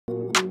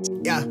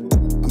Yeah,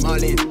 I'm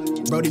all in.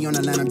 Brody on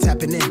the line, I'm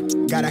tapping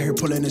in. God out here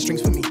pulling the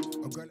strings for me.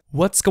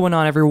 What's going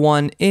on,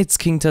 everyone? It's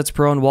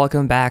KingTutsPro and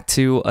welcome back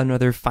to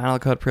another Final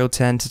Cut Pro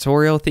 10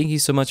 tutorial. Thank you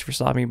so much for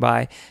stopping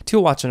by to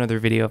watch another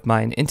video of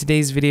mine. In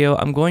today's video,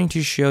 I'm going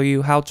to show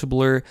you how to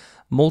blur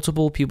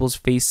multiple people's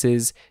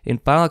faces in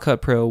Final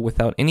Cut Pro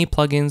without any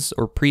plugins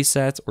or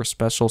presets or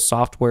special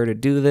software to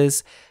do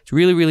this. It's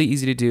really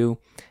easy to do,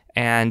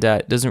 and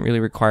it doesn't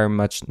really require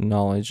much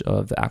knowledge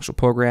of the actual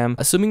program.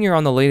 Assuming you're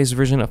on the latest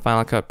version of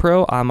Final Cut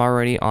Pro, I'm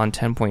already on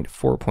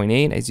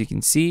 10.4.8. As you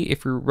can see,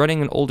 if you're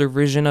running an older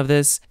version of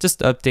this, just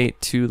update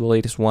to the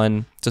latest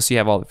one just so you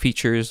have all the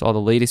features, all the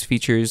latest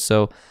features.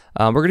 So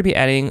we're going to be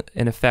adding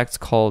an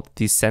effect called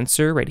the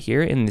censor right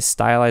here in the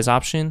stylize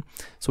option.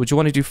 So what you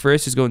want to do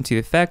first is go into the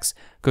effects,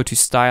 go to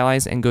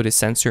stylize and go to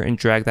censor and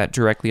drag that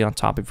directly on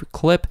top of your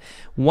clip.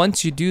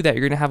 Once you do that,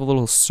 you're going to have a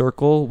little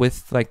circle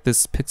with like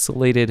this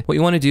pixelated. What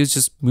you want to do is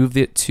just move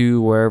it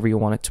to wherever you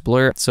want it to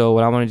blur. So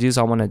what I want to do is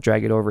I want to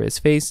drag it over his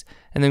face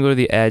and then go to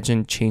the edge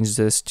and change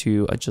this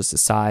to adjust the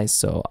size.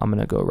 So I'm going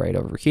to go right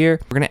over here.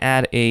 We're going to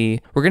add a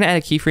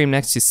keyframe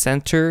next to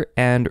center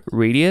and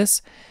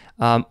radius.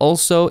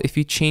 Also, if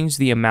you change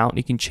the amount,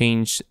 you can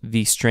change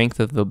the strength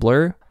of the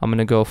blur. I'm going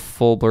to go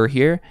full blur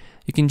here.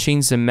 You can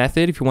change the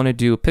method if you want to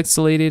do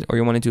pixelated or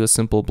you want to do a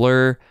simple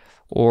blur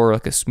or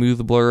like a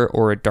smooth blur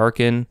or a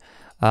darken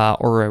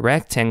or a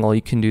rectangle.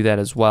 You can do that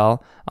as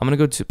well. I'm going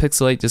to go to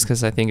pixelate just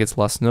because I think it's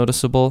less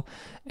noticeable,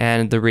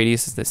 and the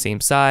radius is the same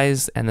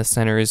size and the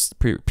center is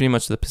pretty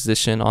much the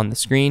position on the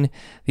screen.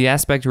 The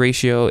aspect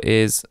ratio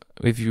is,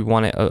 if you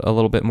want it a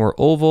little bit more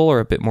oval or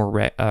a bit more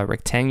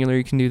rectangular,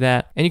 you can do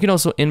that. And you can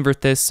also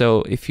invert this.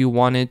 So if you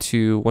wanted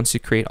to, once you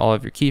create all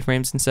of your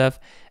keyframes and stuff,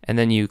 and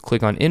then you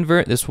click on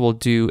invert, this will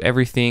do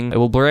everything. It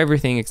will blur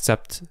everything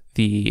except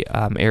the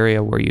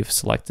area where you've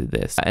selected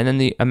this. And then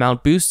the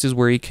amount boost is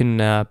where you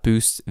can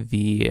boost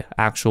the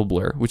actual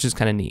blur, which is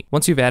kind of neat.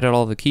 Once you've added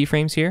all the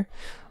keyframes here,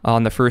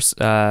 on the first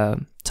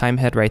time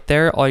head right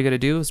there, all you gotta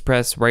do is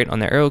press right on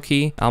the arrow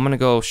key. I'm gonna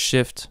go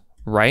shift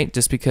right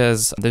just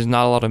because there's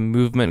not a lot of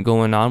movement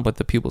going on with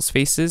the people's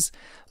faces.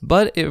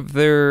 But if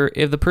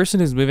the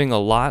person is moving a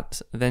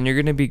lot, then you're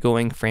gonna be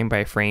going frame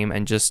by frame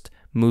and just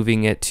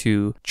moving it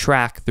to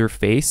track their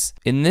face.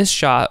 In this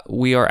shot,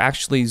 we are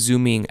actually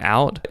zooming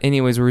out.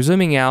 Anyways, we're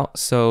zooming out,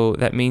 so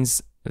that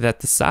means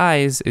that the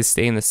size is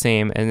staying the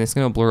same and it's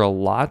gonna blur a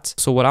lot.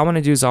 So what I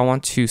wanna do is I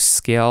want to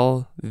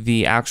scale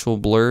the actual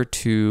blur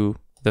to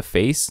the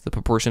face, the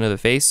proportion of the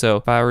face. So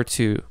if I were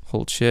to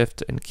hold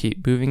shift and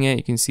keep moving it,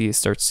 you can see it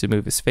starts to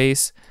move his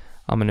face.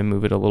 I'm gonna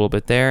move it a little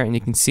bit there, and you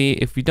can see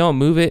if we don't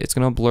move it, it's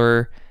gonna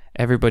blur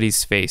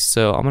everybody's face.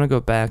 So I'm gonna go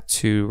back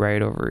to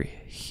right over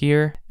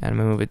here and I'm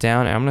gonna move it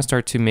down, and I'm gonna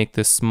start to make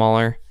this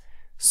smaller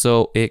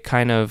so it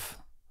kind of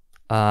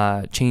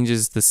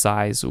changes the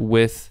size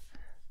with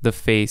the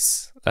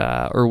face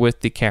or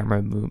with the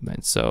camera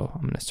movement. So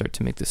I'm gonna start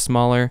to make this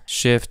smaller,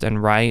 shift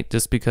and right,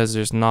 just because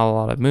there's not a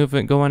lot of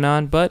movement going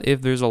on. But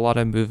if there's a lot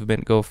of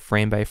movement, go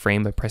frame by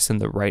frame by pressing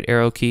the right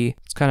arrow key.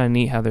 It's kind of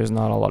neat how there's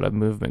not a lot of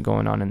movement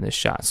going on in this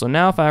shot. So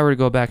now if I were to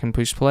go back and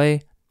push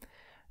play,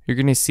 you're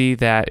gonna see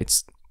that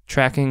it's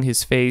tracking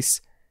his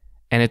face,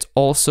 and it's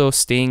also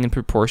staying in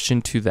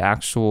proportion to the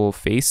actual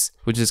face,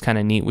 which is kind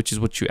of neat, which is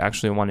what you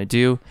actually want to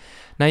do.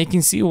 Now you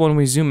can see when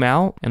we zoom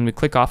out and we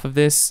click off of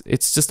this,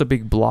 it's just a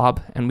big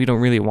blob, and we don't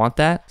really want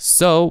that.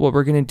 So what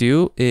we're gonna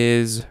do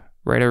is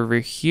right over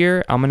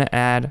here, I'm gonna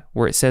add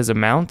where it says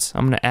amount,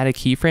 I'm gonna add a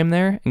keyframe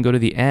there and go to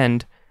the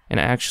end and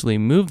actually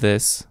move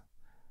this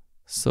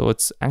so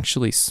it's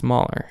actually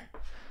smaller.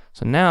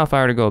 So now if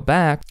I were to go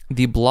back,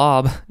 the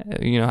blob,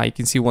 you know how you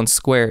can see one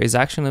square, is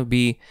actually going to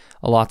be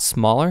a lot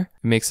smaller.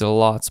 It makes it a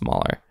lot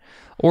smaller.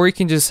 Or you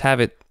can just have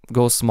it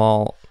go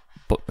small,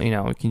 but you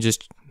know, you can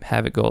just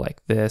have it go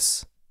like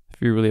this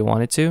if you really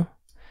wanted to,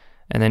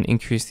 and then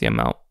increase the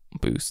amount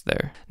boost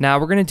there. Now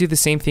we're going to do the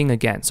same thing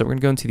again. So we're going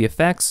to go into the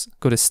effects,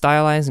 go to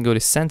stylize and go to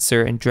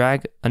censor and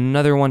drag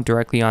another one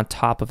directly on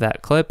top of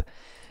that clip.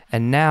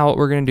 And now what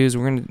we're gonna do is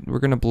we're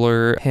gonna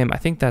blur him. I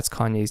think that's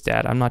Kanye's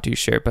dad. I'm not too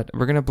sure, but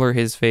we're gonna blur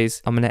his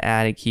face. I'm gonna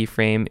add a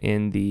keyframe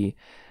in the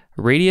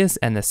radius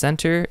and the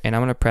center, and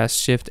I'm gonna press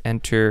Shift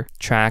Enter,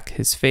 track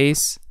his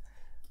face,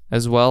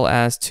 as well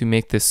as to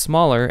make this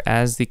smaller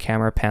as the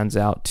camera pans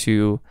out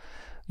to,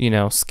 you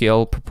know,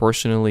 scale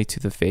proportionally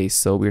to the face,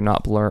 so we're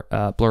not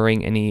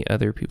blurring any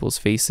other people's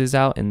faces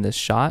out in this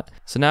shot.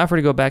 So now if we're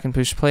to go back and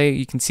push play,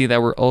 you can see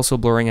that we're also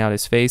blurring out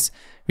his face.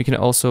 We can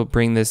also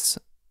bring this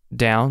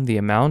down the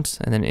amount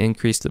and then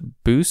increase the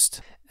boost,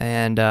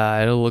 and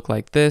it'll look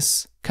like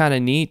this. Kind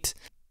of neat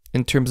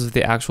in terms of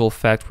the actual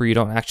effect where you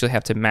don't actually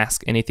have to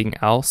mask anything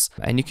else.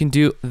 And you can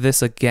do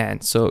this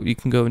again, so you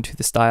can go into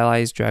the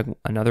stylize, drag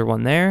another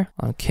one there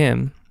on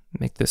Kim,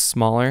 make this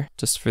smaller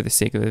just for the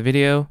sake of the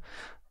video,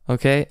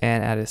 okay,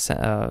 and add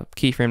a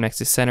keyframe next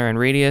to center and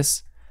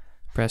radius.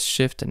 Press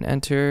Shift and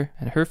Enter,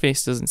 and her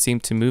face doesn't seem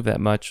to move that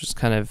much. It's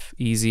kind of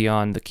easy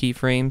on the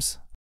keyframes.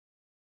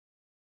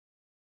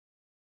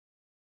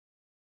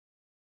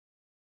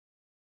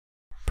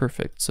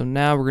 Perfect. So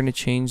now we're going to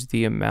change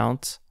the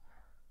amount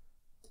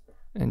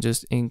and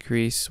just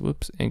increase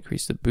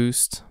the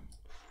boost.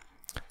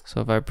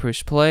 So if I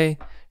push play,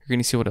 you're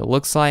gonna see what it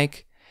looks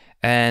like.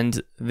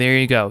 And there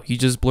you go. You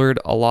just blurred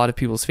a lot of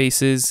people's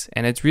faces,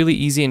 and it's really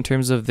easy in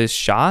terms of this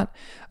shot.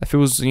 If it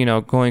was, you know,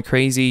 going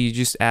crazy, you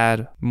just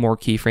add more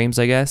keyframes,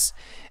 I guess.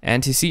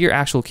 And to see your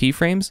actual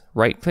keyframes,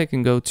 right click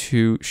and go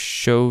to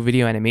show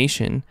video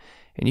animation,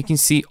 and you can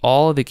see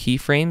all of the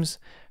keyframes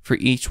for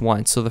each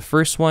one. So the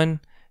first one,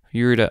 if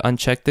you were to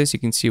uncheck this, you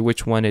can see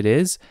which one it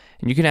is,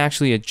 and you can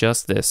actually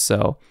adjust this.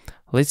 So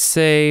let's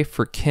say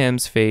for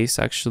Kim's face,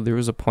 actually there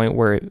was a point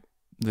where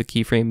the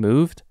keyframe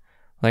moved,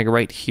 like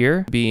right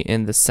here, be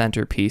in the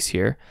center piece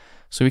here.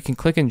 So we can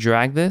click and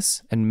drag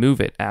this and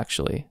move it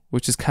actually,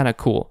 which is kind of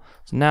cool.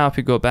 So now if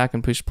you go back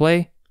and push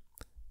play,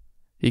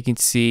 you can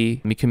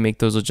see we can make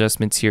those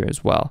adjustments here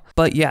as well.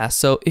 But yeah,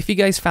 so if you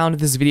guys found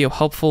this video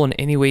helpful in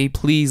any way,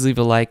 please leave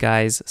a like,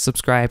 guys,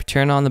 subscribe,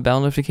 turn on the bell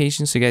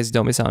notifications so you guys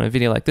don't miss out on a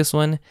video like this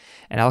one,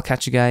 and I'll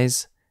catch you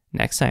guys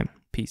next time.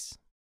 Peace.